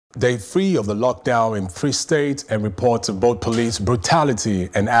Day 3 of the lockdown in Free State, and reports of both police brutality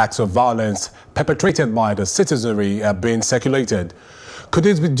and acts of violence perpetrated by the citizenry have been circulated. Could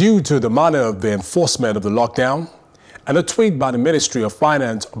this be due to the manner of the enforcement of the lockdown? And a tweet by the Ministry of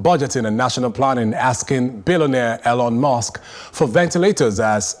Finance, Budgeting and National Planning asking billionaire Elon Musk for ventilators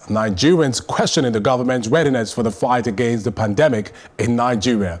as Nigerians questioning the government's readiness for the fight against the pandemic in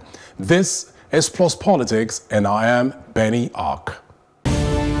Nigeria. This is Plus Politics, and I am Benny Ark.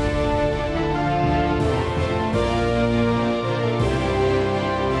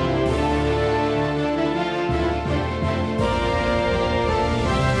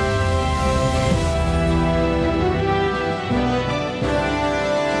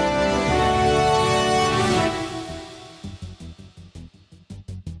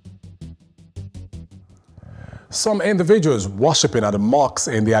 Some individuals worshipping at the mosques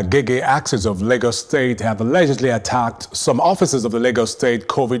in the Agege axis of Lagos State have allegedly attacked some officers of the Lagos State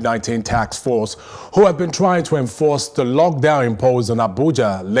COVID-19 task force who have been trying to enforce the lockdown imposed on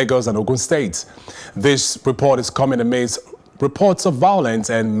Abuja, Lagos and Ogun states. This report is coming amidst reports of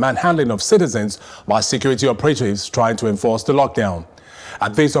violence and manhandling of citizens by security operatives trying to enforce the lockdown. Are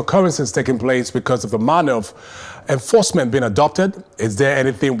these occurrences taking place because of the manner of enforcement being adopted? Is there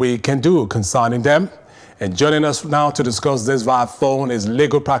anything we can do concerning them? And joining us now to discuss this via phone is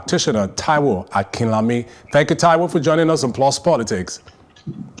legal practitioner Taiwo Akinlami. Thank you, Taiwo, for joining us on Plus Politics.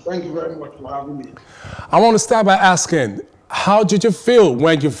 Thank you very much for having me. I want to start by asking, how did you feel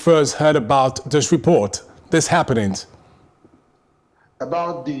when you first heard about this report, this happenings?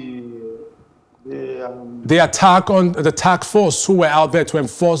 About the attack on the task force who were out there to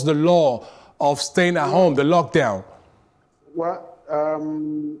enforce the law of staying at home, the lockdown. Well,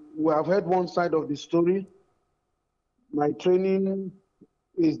 we have heard one side of the story. My training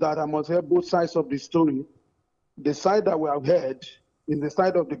is that I must hear both sides of the story. The side that we have heard is the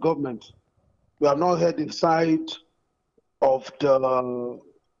side of the government. We have not heard the side of the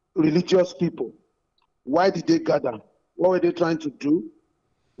religious people. Why did they gather? What were they trying to do?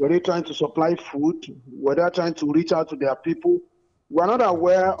 Were they trying to supply food? Were they trying to reach out to their people? We are not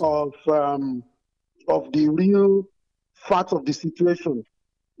aware of the real facts of the situation.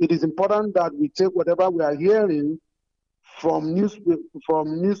 It is important that we take whatever we are hearing from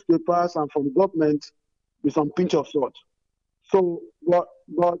newspapers and from government with some pinch of salt. So, but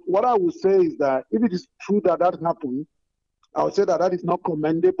what I would say is that if it is true that that happened, I would say that that is not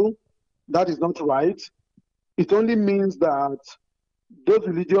commendable. That is not right. It only means that those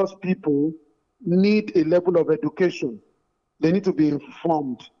religious people need a level of education. They need to be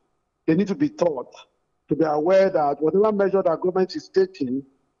informed. They need to be taught, to be aware that whatever measure that government is taking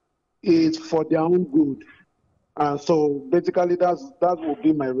is for their own good. And so basically that would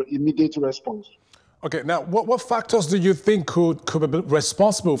be my immediate response. Okay, now what factors do you think could be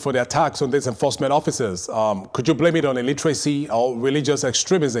responsible for the attacks on these enforcement officers? Could you blame it on illiteracy or religious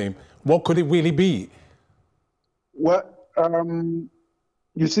extremism? What could it really be? Well,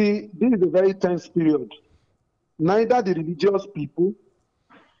 you see, this is a very tense period. Neither the religious people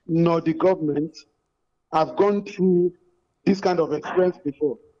nor the government have gone through this kind of experience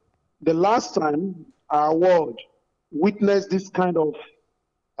before. The last time our world witnessed this kind of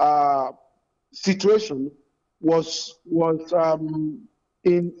situation was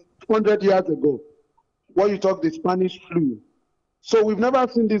in 200 years ago, where you talk the Spanish flu. So we've never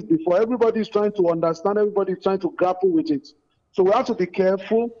seen this before. Everybody's trying to understand, everybody's trying to grapple with it. So we have to be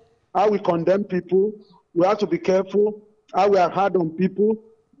careful how we condemn people. We have to be careful how we are hard on people.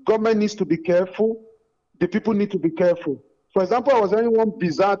 Government needs to be careful. The people need to be careful. For example, I was hearing one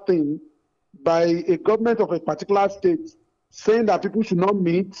bizarre thing by a government of a particular state saying that people should not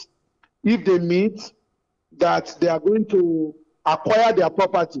meet. If they meet, that they are going to acquire their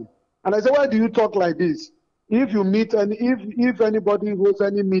property. And I said, why do you talk like this? If you meet and if anybody holds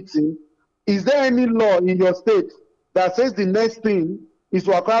any meeting, is there any law in your state that says the next thing is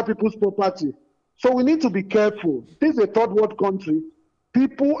to acquire people's property? So we need to be careful. This is a third world country.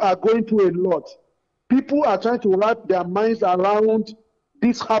 People are going through a lot. People are trying to wrap their minds around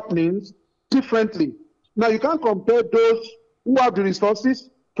these happenings differently. Now, you can't compare those who have the resources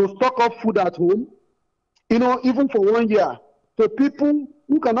to stock up food at home, even for 1 year, to people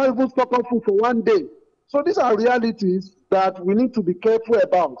who cannot even stock up food for 1 day. So these are realities that we need to be careful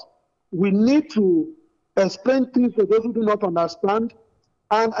about. We need to explain things to those who do not understand.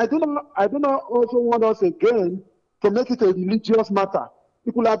 And I do not also want us again to make it a religious matter.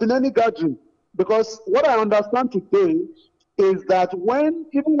 It could have been any gathering. Because what I understand today is that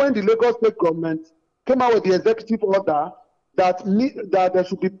even when the Lagos State government came out with the executive order that there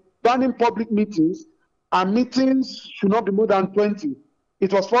should be banning public meetings, and meetings should not be more than 20.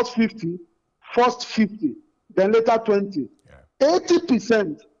 it was first 50, then later 20.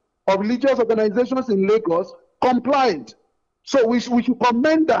 80% of religious organizations in Lagos complied. So we should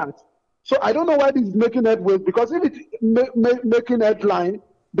commend that. So I don't know why this is making headway, because if it's making headline,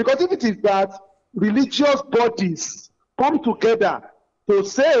 because if it is that religious bodies come together to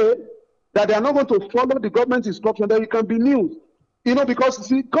say that they are not going to follow the government's instruction, then it can be news. You know, because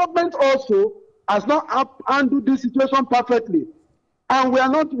the government also has not handled this situation perfectly, and we are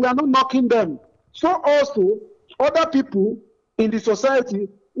not knocking them. So also other people in the society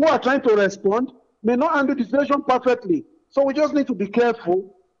who are trying to respond may not handle the situation perfectly. So we just need to be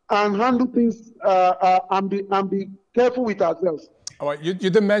careful and handle things and be careful with ourselves. All right, you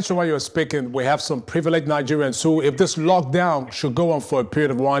did mention while you were speaking, we have some privileged Nigerians who, if this lockdown should go on for a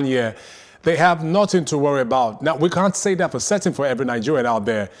period of 1 year, they have nothing to worry about. Now, we can't say that for certain for every Nigerian out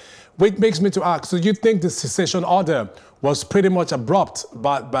there, which makes me to ask, so you think the cessation order was pretty much abrupt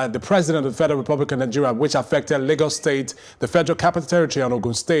by the President of the Federal Republic of Nigeria, which affected Lagos State, the Federal Capital Territory, and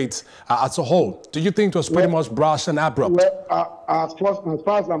Ogun State as a whole? Do you think it was pretty much brash and abrupt? Well, as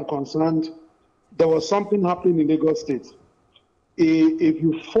far as I'm concerned, there was something happening in Lagos State. If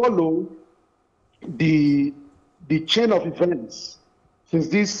you follow the chain of events,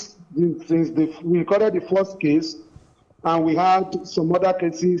 since we recorded the first case, and we had some other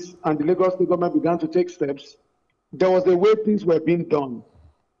cases, and the Lagos State government began to take steps, there was a way things were being done.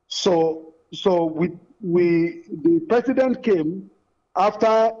 So the president came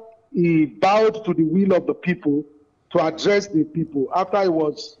after he bowed to the will of the people to address the people.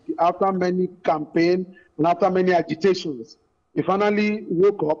 After many campaigns and after many agitations, he finally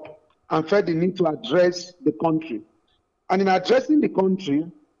woke up and felt the need to address the country. And in addressing the country,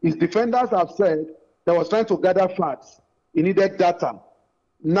 his defenders have said they was trying to gather facts. He needed data.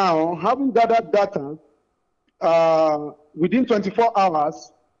 Now, having gathered data, within 24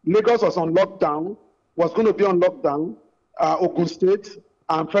 hours, Lagos was on lockdown, was going to be on lockdown, Ogun State,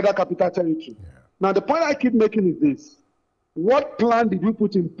 and Federal Capital Territory. Yeah. Now, the point I keep making is this. What plan did you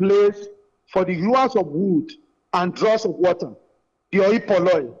put in place for the hewers of wood and drawers of water, the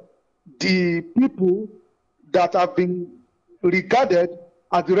oipoloi, the people that have been regarded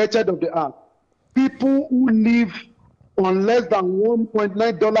as the wretched of the earth, people who live on less than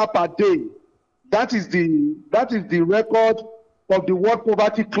 $1.9 per day? That is the record of the World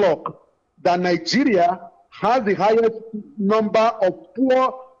Poverty Clock, that Nigeria has the highest number of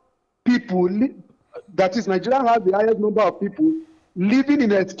poor people. That is, Nigeria has the highest number of people living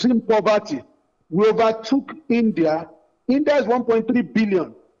in extreme poverty. We overtook India. India is 1.3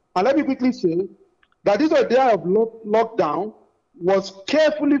 billion. And let me quickly say that this idea of lockdown was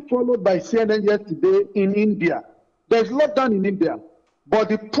carefully followed by CNN yesterday in India. There's lockdown in India, but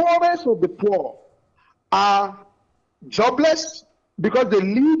the poorest of the poor are jobless because they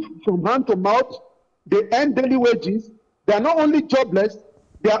live from hand to mouth. They earn daily wages. They are not only jobless,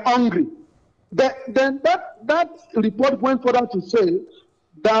 they are hungry. Then that report went further to say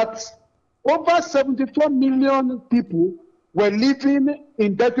that over 74 million people were living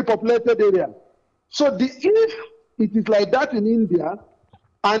in densely populated areas. So if it is like that in India,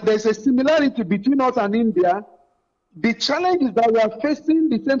 and there's a similarity between us and India, the challenge is that we are facing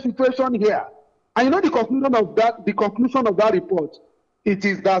the same situation here. And you know the conclusion of that report, it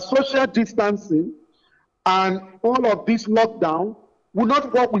is that social distancing and all of this lockdown will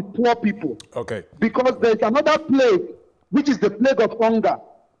not work with poor people. Okay. Because there's another plague, which is the plague of hunger.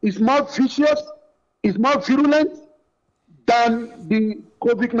 It's more vicious, it's more virulent than the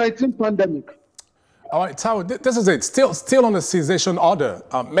COVID-19 pandemic. All right, Taiwo, this is it. Still on the cessation order.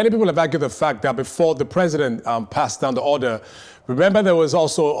 Many people have argued the fact that before the president passed down the order, remember there was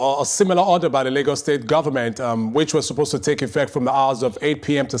also a similar order by the Lagos State government, which was supposed to take effect from the hours of 8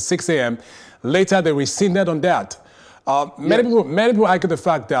 p.m. to 6 a.m. Later, they rescinded on that. Many people argue the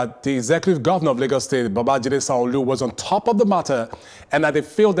fact that the executive governor of Lagos State, Babajide Sanwo-Olu, was on top of the matter, and that they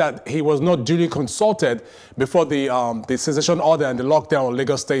feel that he was not duly consulted before the cessation order and the lockdown of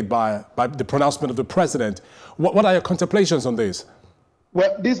Lagos State by the pronouncement of the president. What are your contemplations on this?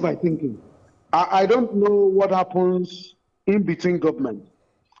 Well, this is my thinking. I don't know what happens in between government.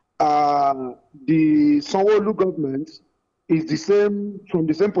 The Sanwo-Olu government is from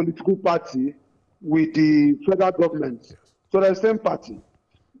the same political party with the federal government. Yes. So they're the same party.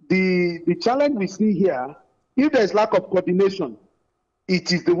 The challenge we see here, if there is lack of coordination,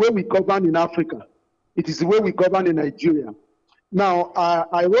 it is the way we govern in Africa. It is the way we govern in Nigeria. Now,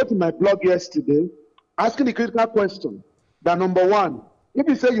 I wrote in my blog yesterday, asking the critical question, that number one, if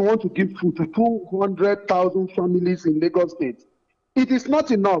you say you want to give food to 200,000 families in Lagos State, it is not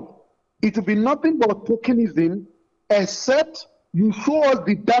enough. It will be nothing but tokenism, except You show us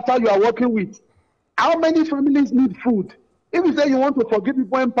the data you are working with. How many families need food? If you say you want to forgive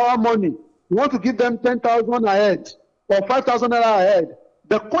people empower money, you want to give them 10,000 ahead or 5,000 ahead,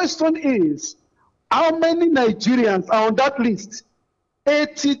 the question is, how many Nigerians are on that list?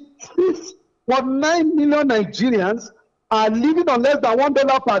 86.9 million Nigerians are living on less than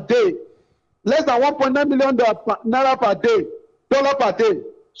 $1 per day, less than 1.9 million naira per day, dollar per day.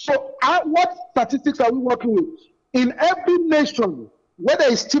 So what statistics are we working with? In every nation where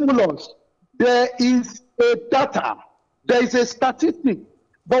there is stimulus, there is a data, there is a statistic.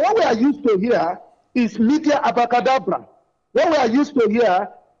 But what we are used to here is media abracadabra. What we are used to here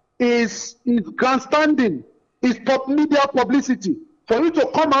is grandstanding, is media publicity. For you to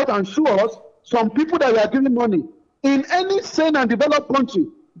come out and show us some people that we are giving money. In any sane and developed country,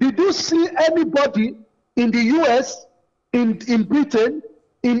 did you see anybody in the US, in Britain,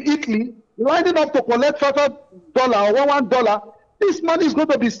 in Italy, lining up to collect $5 or $1? This money is going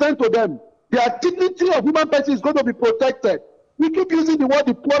to be sent to them. Their dignity of human person is going to be protected. We keep using the word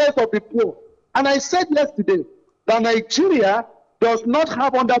the poorest of the poor. And I said yesterday that Nigeria does not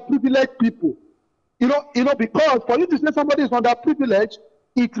have underprivileged people. You know, because for you to say somebody is underprivileged,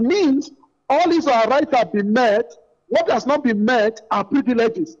 it means all his rights have been met. What has not been met are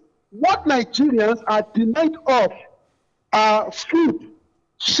privileges. What Nigerians are denied of are food,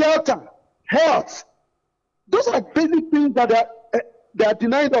 shelter, health. Those are basic things that they are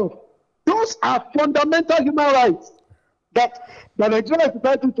denied of. Those are fundamental human rights that the Nigerian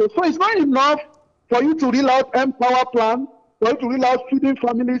society to. So it's not enough for you to reel out Empower Plan, for you to reel out feeding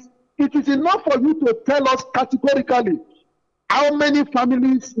families. It is enough for you to tell us categorically how many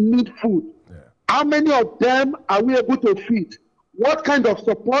families need food. Yeah. How many of them are we able to feed? What kind of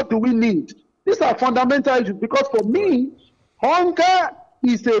support do we need? These are fundamental issues because for me, hunger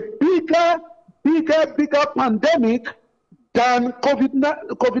is a bigger pandemic than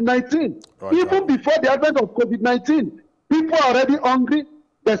COVID-19. Right, even before the advent of COVID-19, people are already hungry.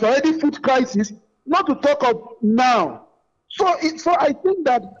 There's already food crisis, not to talk of now. So I think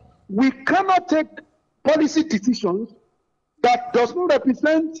that we cannot take policy decisions that does not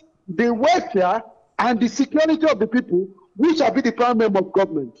represent the welfare and the security of the people, which shall be the prime aim of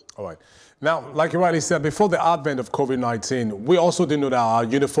government. All right. Now, like you rightly said, before the advent of COVID-19, we also didn't know that our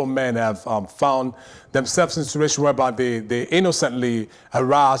uniformed men have found themselves in a situation whereby they innocently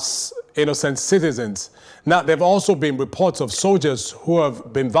harass innocent citizens. Now, there have also been reports of soldiers who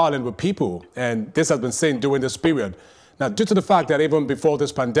have been violent with people, and this has been seen during this period. Now, due to the fact that even before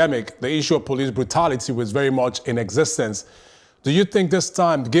this pandemic, the issue of police brutality was very much in existence, do you think this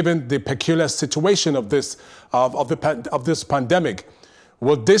time, given the peculiar situation of this pandemic,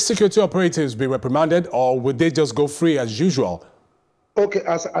 will these security operatives be reprimanded, or would they just go free as usual? Okay,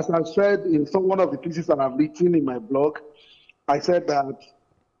 as I've said in one of the pieces that I've written in my blog, I said that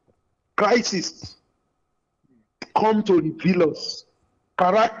crisis come to reveal us.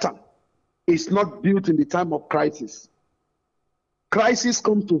 Character is not built in the time of crisis. Crisis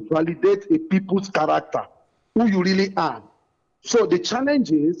comes to validate a people's character, who you really are. So the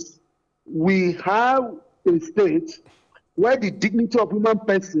challenge is we have a state where the dignity of human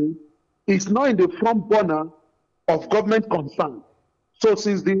person is not in the front burner of government concern. So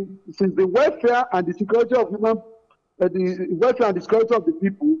since the welfare and the security of human, the welfare and the security of the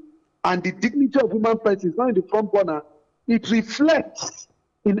people and the dignity of human person is not in the front burner, it reflects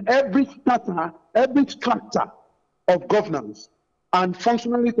in every strata, every structure of governance and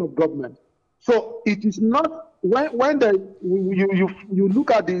functionality of government. So it is not when you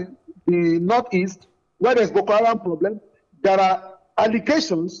look at the Northeast, where there's Boko Haram problem, there are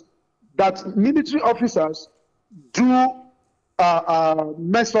allegations that military officers do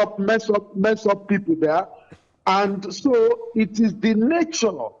mess up people there, and so it is the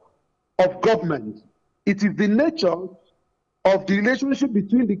nature of government. It is the nature of the relationship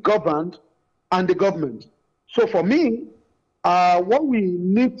between the governed and the government. So for me, what we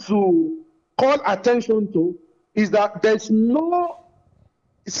need to call attention to is that there's no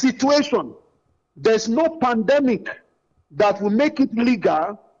situation, there's no pandemic that will make it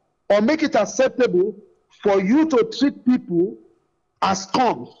legal or make it acceptable for you to treat people as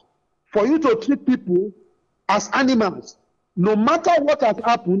scums, for you to treat people as animals. No matter what has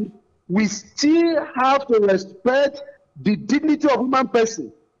happened, we still have to respect the dignity of human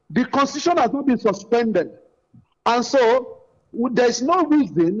person. The Constitution has not been suspended. And so there's no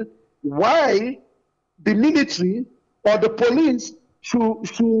reason why the military or the police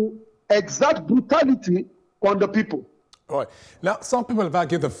should exert brutality on the people. All right. Now, some people have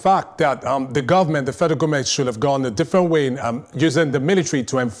argued the fact that the government, the federal government, should have gone a different way in using the military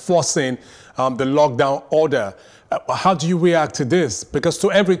to enforcing the lockdown order. How do you react to this? Because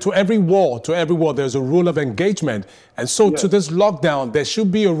to every war, there's a rule of engagement. And so to this lockdown, there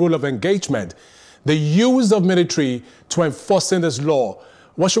should be a rule of engagement. The use of military to enforcing this law,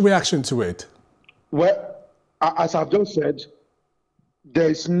 what's your reaction to it? Well, as I've just said, there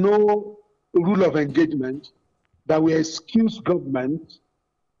is no rule of engagement that will excuse government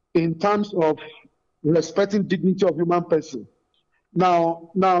in terms of respecting dignity of human person.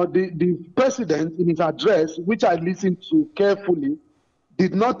 Now the president in his address, which I listened to carefully,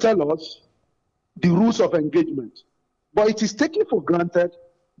 did not tell us the rules of engagement. But it is taken for granted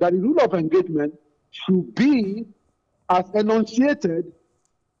that the rule of engagement should be as enunciated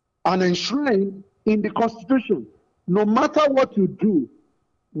and enshrined in the Constitution. No matter what you do,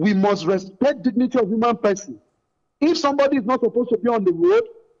 we must respect dignity of human person. If somebody is not supposed to be on the road,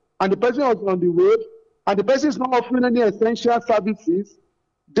 and the person is on the road, and the person is not offering any essential services,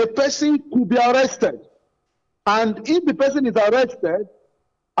 the person could be arrested. And if the person is arrested,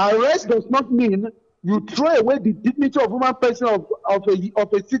 arrest does not mean you throw away the dignity of human person of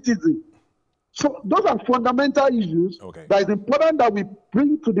a citizen. So those are fundamental issues that is important that we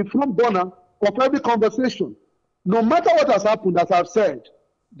bring to the front burner of every conversation. No matter what has happened, as I've said,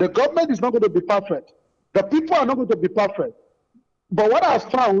 the government is not going to be perfect. The people are not going to be perfect. But what I've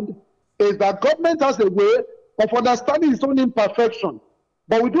found is that government has a way of understanding its own imperfection.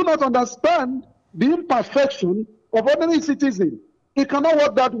 But we do not understand the imperfection of ordinary citizens. It cannot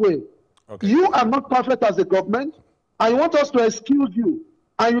work that way. You are not perfect as a government, and you want us to excuse you.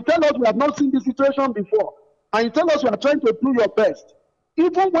 And you tell us we have not seen this situation before. And you tell us you are trying to do your best.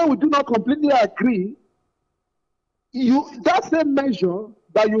 Even when we do not completely agree, that same measure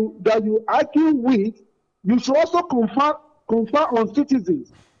that you argue with, you should also confer on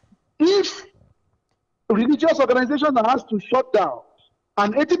citizens. If religious organizations are asked to shut down,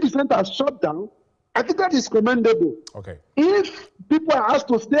 and 80% are shut down, I think that is commendable. If people are asked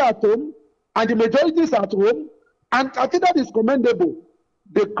to stay at home, and the majority is at home, and I think that is commendable.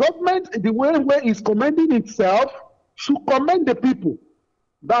 The government, the way it's commending itself, should commend the people.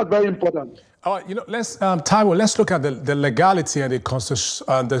 That's very important. All right, Taiwo, let's look at the legality and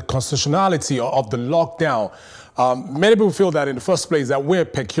the constitutionality of the lockdown. Many people feel that in the first place that we're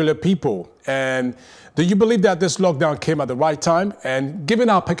peculiar people. And do you believe that this lockdown came at the right time? And given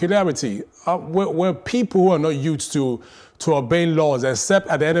our peculiarity, we're people who are not used to obeying laws, except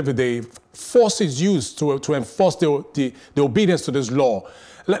at the end of the day, force is used to enforce the obedience to this law.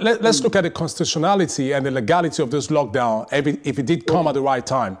 Let's look at the constitutionality and the legality of this lockdown, if it did come at the right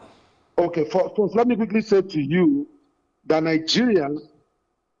time. Okay, first let me quickly say to you that Nigerians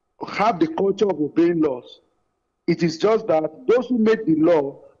have the culture of obeying laws. It is just that those who make the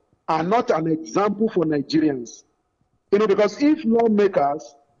law are not an example for Nigerians. Because if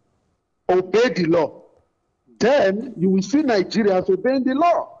lawmakers obey the law, then you will see Nigerians obeying the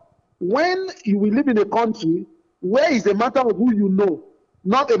law. When you will live in a country where it's a matter of who you know,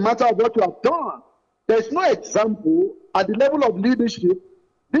 not a matter of what you have done, there's no example at the level of leadership.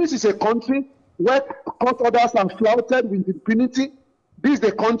 This is a country where court orders are flouted with impunity. This is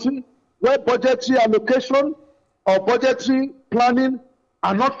a country where budgetary allocation or budgetary planning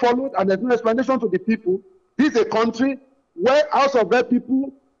are not followed, and there's no explanation to the people. This is a country where House of Rep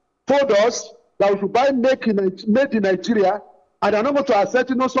people told us that we should buy made in Nigeria, and they're not going to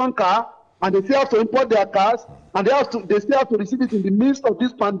accept innocent car, and they still have to import their cars, and they still have to receive it in the midst of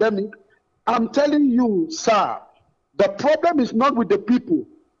this pandemic. I'm telling you, sir, the problem is not with the people.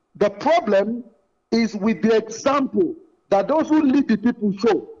 The problem is with the example that those who lead the people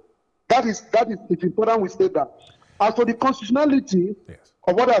show. It's important we state that. As for the constitutionality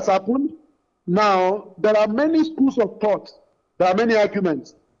of what has happened, now there are many schools of thought, there are many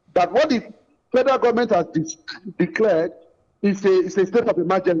arguments that what the federal government has declared is a state of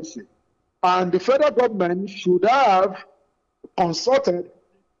emergency. And the federal government should have consulted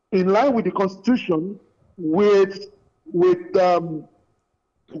in line with the Constitution with the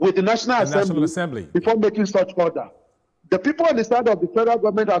National Assembly before making such order. The people on the side of the federal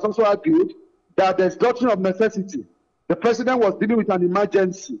government has also argued that there's doctrine of necessity. The president was dealing with an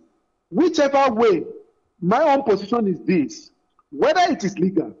emergency. Whichever way, my own position is this: whether it is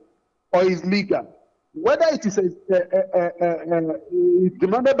legal or is legal, whether it is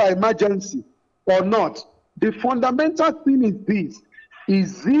demanded by emergency or not, the fundamental thing is this: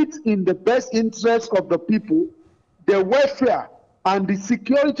 is it in the best interest of the people? The welfare and the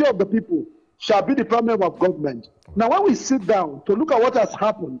security of the people shall be the problem of government. Now, when we sit down to look at what has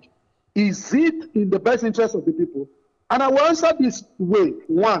happened, is it in the best interest of the people? And I will answer this way.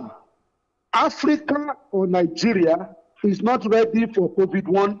 One, Africa or Nigeria is not ready for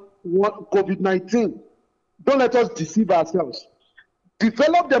COVID-19. Don't let us deceive ourselves.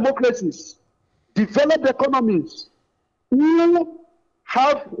 Develop democracies, develop economies, who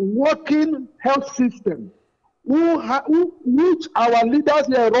have working health system, which our leaders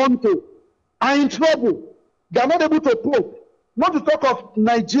here run to, are in trouble. They are not able to cope. Not to talk of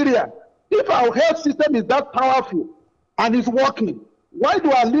Nigeria. If our health system is that powerful and is working, why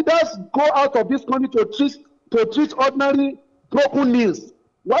do our leaders go out of this country to treat ordinary broken knees?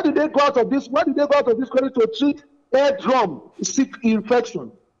 Why did they go out of this? Why did they go out of this country to treat eardrum sick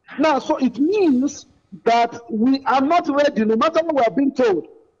infection? Now, so it means that we are not ready, no matter what we are being told.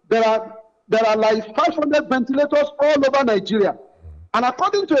 There are like 500 ventilators all over Nigeria. And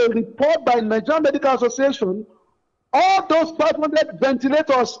according to a report by Nigerian Medical Association, all those 500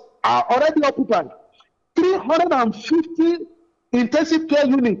 ventilators are already occupied. 350 intensive care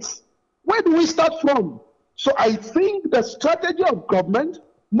units. Where do we start from? So I think the strategy of government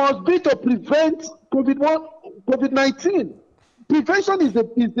must be to prevent COVID-19. Prevention is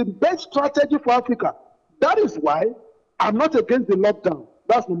the best strategy for Africa. That is why I'm not against the lockdown.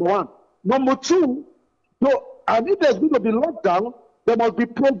 That's number one. Number two, and if there's going to be lockdown, there must be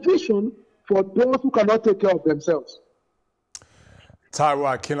provision for those who cannot take care of themselves.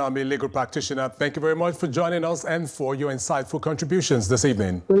 Taiwo Akinlami, legal practitioner, thank you very much for joining us and for your insightful contributions this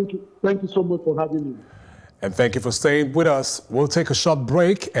evening. Thank you. Thank you so much for having me. And thank you for staying with us. We'll take a short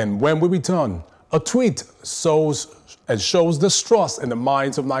break, and when we return, a tweet shows distrust in the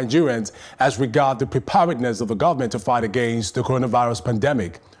minds of Nigerians as regard the preparedness of the government to fight against the coronavirus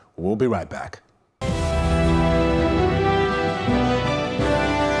pandemic. We'll be right back.